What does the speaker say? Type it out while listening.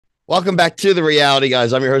Welcome back to the reality,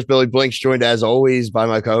 guys. I'm your host, Billy Blinks, joined as always by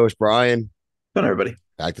my co host, Brian. Fun, everybody.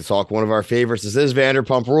 Back to talk one of our favorites. This is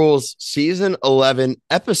Vanderpump Rules, season 11,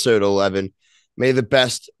 episode 11. May the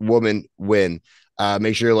best woman win.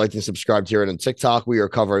 Make sure you like and subscribe here on TikTok. We are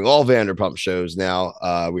covering all Vanderpump shows now.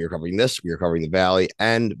 We are covering this, we are covering The Valley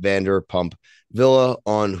and Vanderpump Villa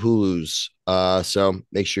on Hulu's. So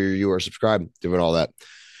make sure you are subscribed, doing all that.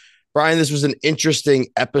 Brian, this was an interesting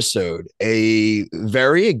episode. We've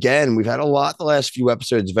had a lot the last few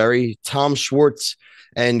episodes, very Tom Schwartz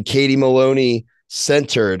and Katie Maloney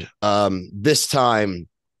centered. This time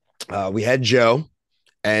we had Joe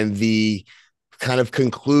and the kind of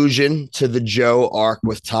conclusion to the Joe arc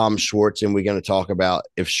with Tom Schwartz, and we're going to talk about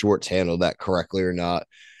if Schwartz handled that correctly or not.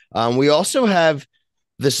 We also have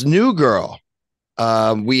this new girl.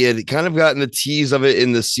 We had kind of gotten the tease of it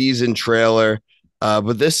in the season trailer.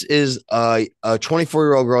 But this is a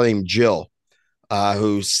 24-year-old girl named Jill,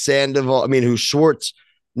 who Schwartz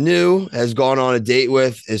knew, has gone on a date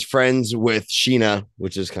with, is friends with Sheena,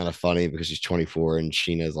 which is kind of funny because she's 24 and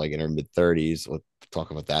Sheena is like in her mid 30s. We'll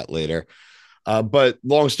talk about that later. But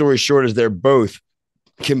long story short is they're both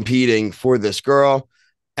competing for this girl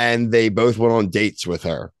and they both went on dates with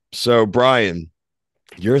her. So, Brian,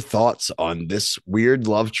 your thoughts on this weird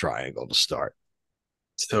love triangle to start?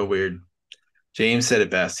 So weird. James said it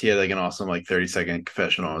best. He had like an awesome 30-second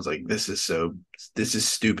confessional. I was like, this is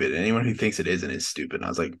stupid. Anyone who thinks it isn't is stupid. And I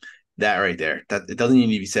was like, that right there. That it doesn't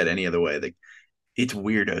need to be said any other way. Like, it's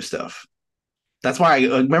weirdo stuff. That's why I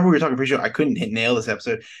remember we were talking pre-show. I couldn't nail this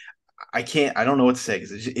episode. I don't know what to say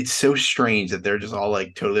because it's so strange that they're just all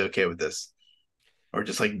like totally okay with this, or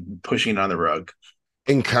just like pushing it on the rug.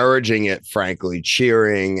 Encouraging it, frankly,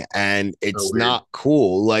 cheering, and So it's weird. not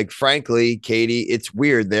cool. Like, frankly, Katie, it's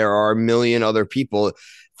weird. There are a million other people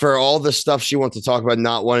for all the stuff she wants to talk about,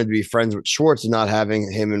 not wanting to be friends with Schwartz and not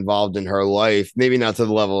having him involved in her life. Maybe not to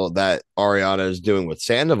the level that Ariana is doing with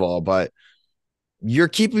Sandoval, but you're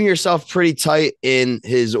keeping yourself pretty tight in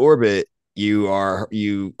his orbit. You are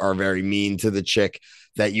very mean to the chick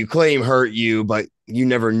that you claim hurt you, but you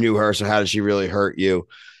never knew her. So how does she really hurt you?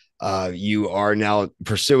 You are now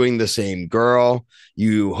pursuing the same girl.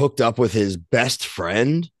 You hooked up with his best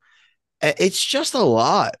friend. It's just a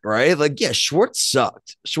lot, right? Like, yeah, Schwartz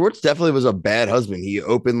sucked. Schwartz definitely was a bad husband. He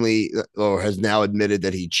openly or has now admitted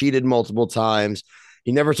that he cheated multiple times.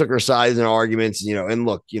 He never took her side in arguments, And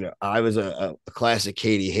look, I was a classic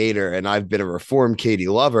Katie hater, and I've been a reformed Katie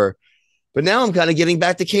lover. But now I'm kind of getting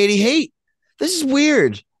back to Katie hate. This is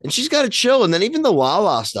weird. And she's got to chill. And then even the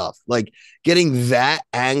Lala stuff, like getting that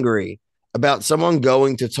angry about someone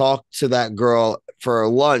going to talk to that girl for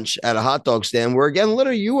lunch at a hot dog stand where, again,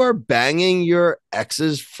 literally you are banging your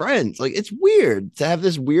ex's friends. Like, it's weird to have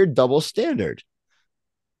this weird double standard.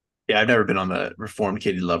 Yeah, I've never been on the reformed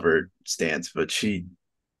Katie Lover stance, but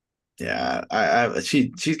yeah,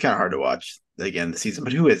 she's kind of hard to watch again this season.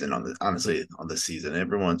 But who isn't honestly on this season?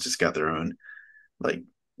 Everyone's just got their own like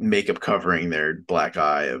makeup covering their black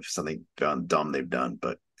eye of something dumb they've done.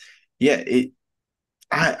 But yeah,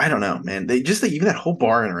 I don't know, man. They just like even that whole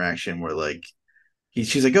bar interaction where like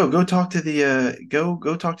she's like, go talk to the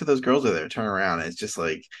go talk to those girls over there. Turn around, and it's just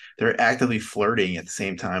like they're actively flirting at the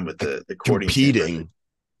same time with the courting stand. Competing.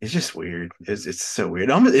 It's just weird. It's so weird.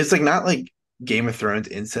 It's like not like Game of Thrones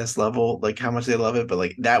incest level, like how much they love it, but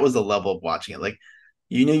like that was the level of watching it. Like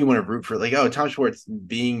you know you want to root for like, oh, Tom Schwartz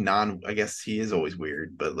being I guess he is always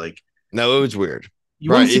weird, but like No, it was weird. you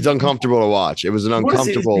want Right. to see It's uncomfortable to watch. It was an you want to see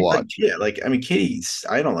these uncomfortable people like watch. yeah, like I mean Katie's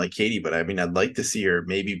I don't like Katie, but I mean I'd like to see her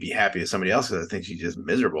maybe be happy with somebody else because I think she's just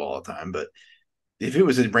miserable all the time. But if it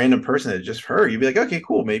was a random person that just her, you'd be like, okay,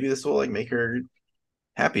 cool, maybe this will like make her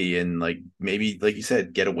happy and like maybe like you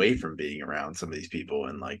said, get away from being around some of these people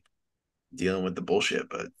and like dealing with the bullshit.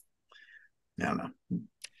 But I don't know.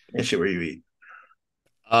 That shit where you eat.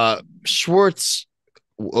 Schwartz,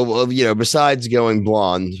 well, besides going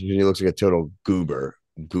blonde, he looks like a total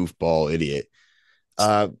goofball idiot.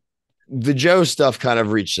 Uh, the Joe stuff kind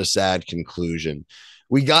of reached a sad conclusion.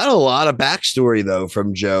 We got a lot of backstory though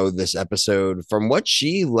from Joe this episode, from what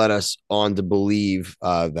she led us on to believe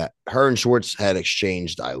that her and Schwartz had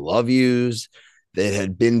exchanged "I love yous." That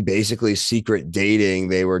had been basically secret dating.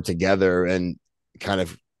 They were together and kind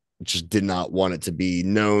of just did not want it to be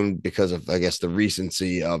known because of, I guess, the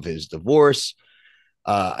recency of his divorce.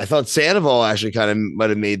 I thought Sandoval actually kind of might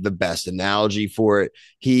have made the best analogy for it.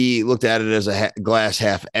 He looked at it as a glass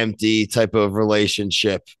half empty type of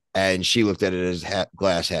relationship, and she looked at it as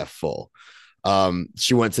glass half full.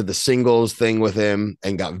 She went to the singles thing with him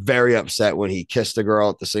and got very upset when he kissed a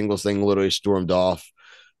girl at the singles thing, literally stormed off.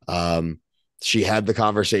 She had the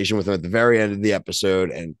conversation with him at the very end of the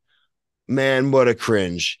episode, and Man, what a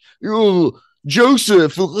cringe. You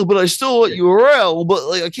Joseph, but I still let you around, but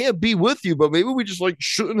like I can't be with you, but maybe we just like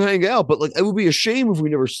shouldn't hang out. But like it would be a shame if we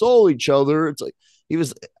never saw each other. It's like he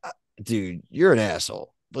was dude, you're an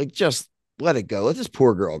asshole. Like just let it go. Let this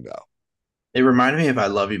poor girl go. It reminded me of "I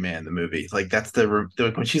Love You, Man," the movie. Like that's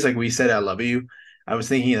when she's like, "We said I love you." I was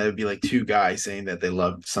thinking that would be like two guys saying that they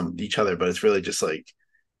love some each other, but it's really just like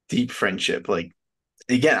deep friendship. Like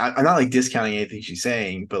again, I'm not like discounting anything she's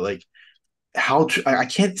saying, but like I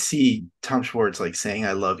can't see Tom Schwartz like saying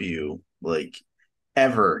 "I love you" like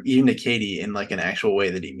ever, even to Katie, in like an actual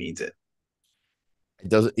way that he means it. It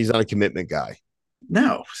doesn't he's not a commitment guy.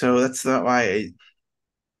 No, so that's not why.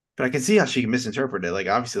 But I can see how she can misinterpret it. Like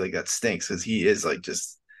obviously, like that stinks because he is like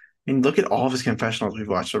just. I mean, look at all of his confessionals we've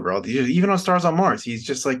watched over all these years. Even on Stars on Mars, he's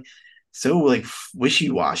just like so like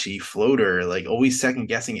wishy washy, floater, like always second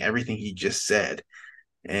guessing everything he just said.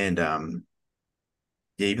 And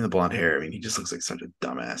yeah, even the blonde hair. I mean, he just looks like such a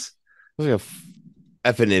dumbass. He's like a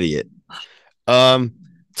effing idiot. Um,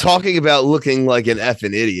 Talking about looking like an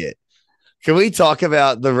effing idiot. Can we talk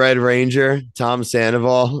about the Red Ranger, Tom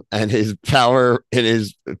Sandoval, and his power in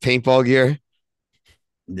his paintball gear?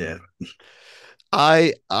 Yeah,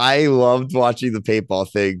 I loved watching the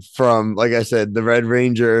paintball thing from, like I said, the Red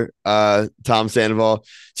Ranger, Tom Sandoval,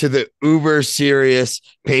 to the uber serious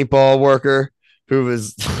paintball worker who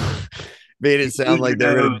was made it sound like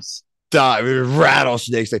they're gonna die with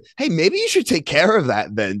rattlesnakes. Like, hey, maybe you should take care of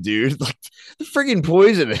that then, dude. Like the friggin'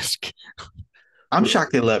 poisonous. I'm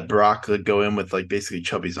shocked they let Brock like, go in with like basically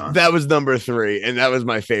chubbies on. That was number 3, and that was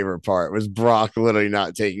my favorite part. Was Brock literally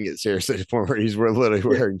not taking it seriously to the point where he's literally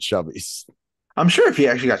wearing chubbies. I'm sure if he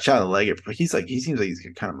actually got shot in the leg, he's like he seems like he's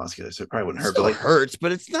kind of muscular, so it probably wouldn't hurt. Still But like hurts,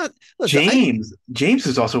 but it's not. Listen, James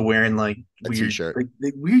is also wearing like a weird t-shirt.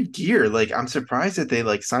 like weird gear. Like I'm surprised that they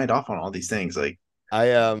like signed off on all these things. Like I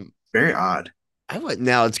very odd. I went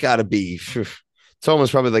now. It's got to be. It's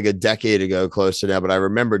almost probably like a decade ago, close to now. But I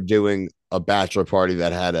remember doing a bachelor party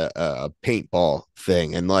that had a paintball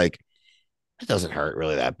thing, and like it doesn't hurt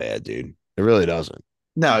really that bad, dude. It really doesn't.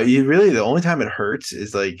 No, you really the only time it hurts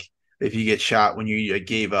is like if you get shot when you like,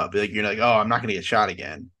 gave up. Like you're like, oh, I'm not gonna get shot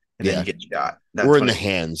again, and then Yeah, you get shot. or That's in when the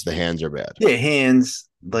hands. The hands are bad. yeah, hands.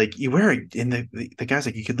 Like you wear in the guy's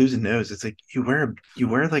like you could lose a nose. It's like you wear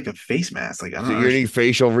like a face mask. Like I don't So know. you need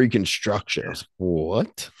facial reconstruction. Yeah.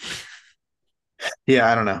 What?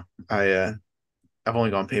 Yeah, I don't know. I've only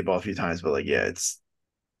gone paintball a few times, but like yeah, it's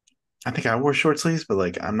I think I wore short sleeves, but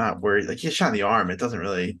like I'm not worried. Like you get shot in the arm, it doesn't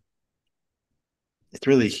really. It's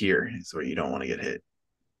really here. It's where you don't want to get hit.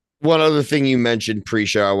 One other thing you mentioned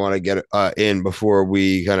pre-show I want to get in before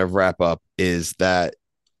we kind of wrap up is that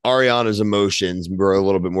Ariana's emotions were a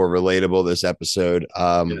little bit more relatable this episode.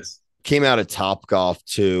 Yes. Came out of Top Golf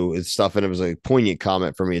too and stuff, and it was a poignant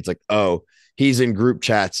comment for me. It's like, oh, he's in group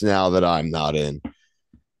chats now that I'm not in.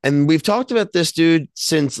 And we've talked about this dude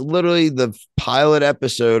since literally the pilot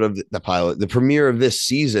episode of the premiere of this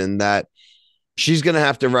season, that she's going to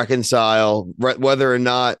have to reconcile whether or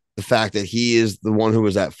not the fact that he is the one who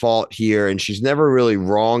was at fault here. And she's never really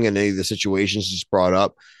wrong in any of the situations she's brought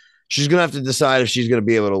up. She's going to have to decide if she's going to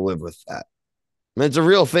be able to live with that. And it's a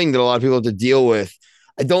real thing that a lot of people have to deal with.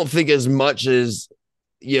 I don't think as much as,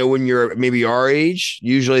 when you're maybe our age,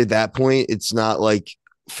 usually at that point, it's not like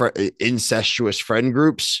incestuous friend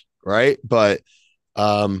groups, right? But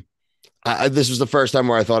this was the first time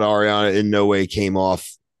where I thought Ariana in no way came off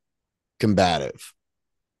combative.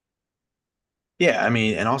 Yeah, I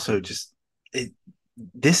mean, and also just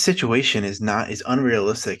this situation is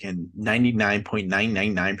unrealistic, and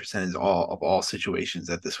 99.999% is all situations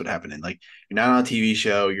that this would happen in. Like you're not on a TV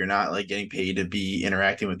show, you're not like getting paid to be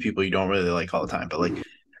interacting with people you don't really like all the time. But like,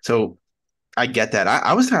 so I get that.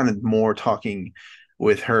 I was kind of more talking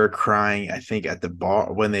with her crying, I think, at the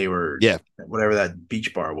bar when they were whatever that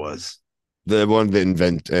beach bar was. The one that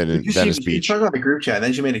invented Venice Beach. She talked about the group chat,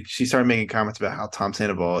 and then she started making comments about how Tom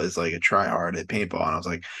Sandoval is like a tryhard at paintball, and I was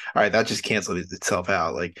like, all right, that just canceled itself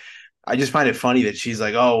out. Like, I just find it funny that she's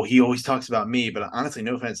like, oh, he always talks about me, but honestly,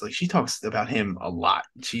 no offense, like she talks about him a lot.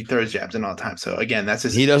 She throws jabs in all the time. So again, that's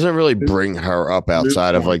just he doesn't really bring her up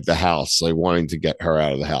outside of like the house, like wanting to get her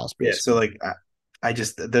out of the house. Basically. Yeah, so like I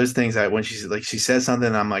just those things that when she's like she says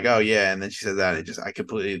something, I'm like, oh yeah, and then she says that I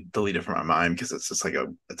completely delete it from my mind because it's just like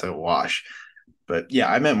it's a wash. But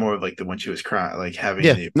yeah, I meant more of like the when she was crying, like having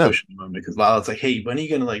the emotional moment because Lala's like, hey, when are you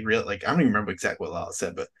gonna like real like I don't even remember exactly what Lala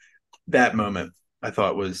said, but that moment I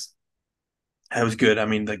thought was good. I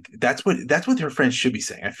mean, like that's what her friends should be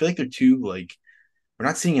saying. I feel like they're too like we're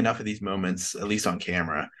not seeing enough of these moments, at least on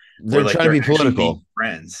camera. They're trying to be political.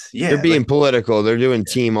 Friends. Yeah. They're being political. They're doing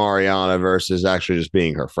Team Ariana versus actually just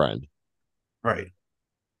being her friend. Right.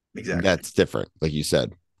 Exactly. That's different, like you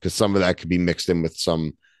said, because some of that could be mixed in with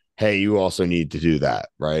some, hey, you also need to do that,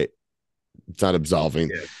 right? It's not absolving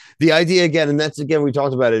Yeah. the idea again. And that's again, we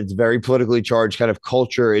talked about it. It's very politically charged kind of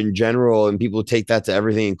culture in general. And people take that to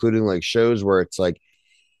everything, including like shows where it's like,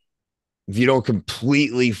 if you don't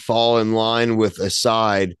completely fall in line with a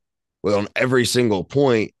side well, on every single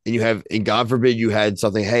point, and you have, and God forbid you had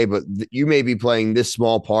something, hey, but you may be playing this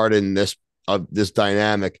small part in this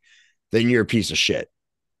dynamic, then you're a piece of shit.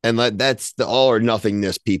 And that's the all or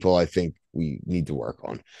nothingness people I think we need to work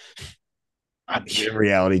on I, in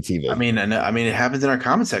reality TV. I mean, it happens in our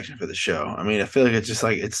comment section for the show. I mean, I feel like it's just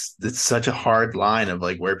like it's such a hard line of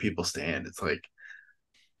like where people stand. It's like,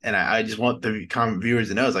 and I just want the comment viewers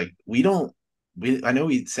to know, it's like we don't we I know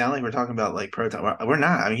we sound like we're talking about like Proton. We're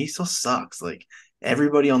not. I mean, he still sucks. Like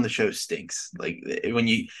everybody on the show stinks. Like when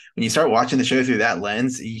you start watching the show through that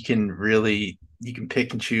lens, you can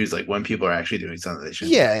pick and choose like when people are actually doing something they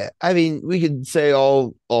shouldn't be doing. Yeah, I mean, we could say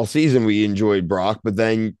all season we enjoyed Brock, but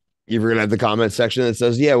then you're gonna have the comment section that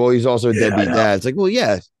says, "Yeah, well, he's also a Yeah, I deadbeat know. dad." It's like, well,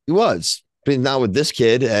 yeah, he was, but not with this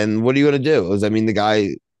kid. And what are you gonna do? Does that mean the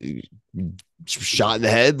guy shot in the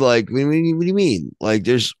head? Like, what do you mean? Like,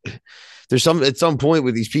 there's some at some point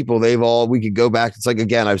with these people, they've all we could go back. It's like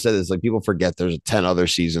again, I've said this, like people forget there's 10 other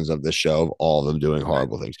seasons of this show of all of them doing Right.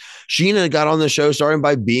 horrible things. Sheena got on the show starting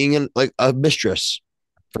by being like a mistress,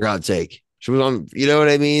 for God's sake. She was on, you know what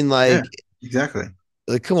I mean? Yeah, exactly.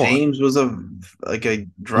 Come on. James was a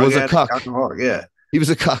drug Was a addict, cuck. alcoholic. Yeah. He was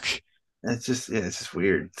a cuck. It's just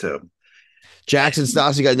weird. So Jax and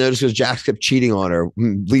Stassi got noticed because Jax kept cheating on her.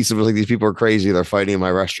 Lisa was like, these people are crazy. They're fighting in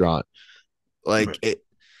my restaurant. Like it,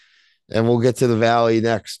 and we'll get to the Valley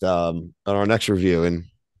next on our next review.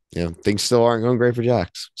 And things still aren't going great for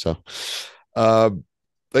Jax. So uh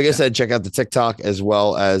like I yeah. said, check out the TikTok as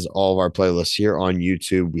well as all of our playlists here on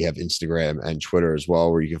YouTube. We have Instagram and Twitter as well,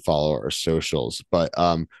 where you can follow our socials. But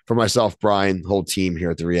for myself, Brian, whole team here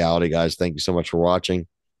at The Reality Guys, thank you so much for watching.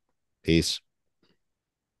 Peace.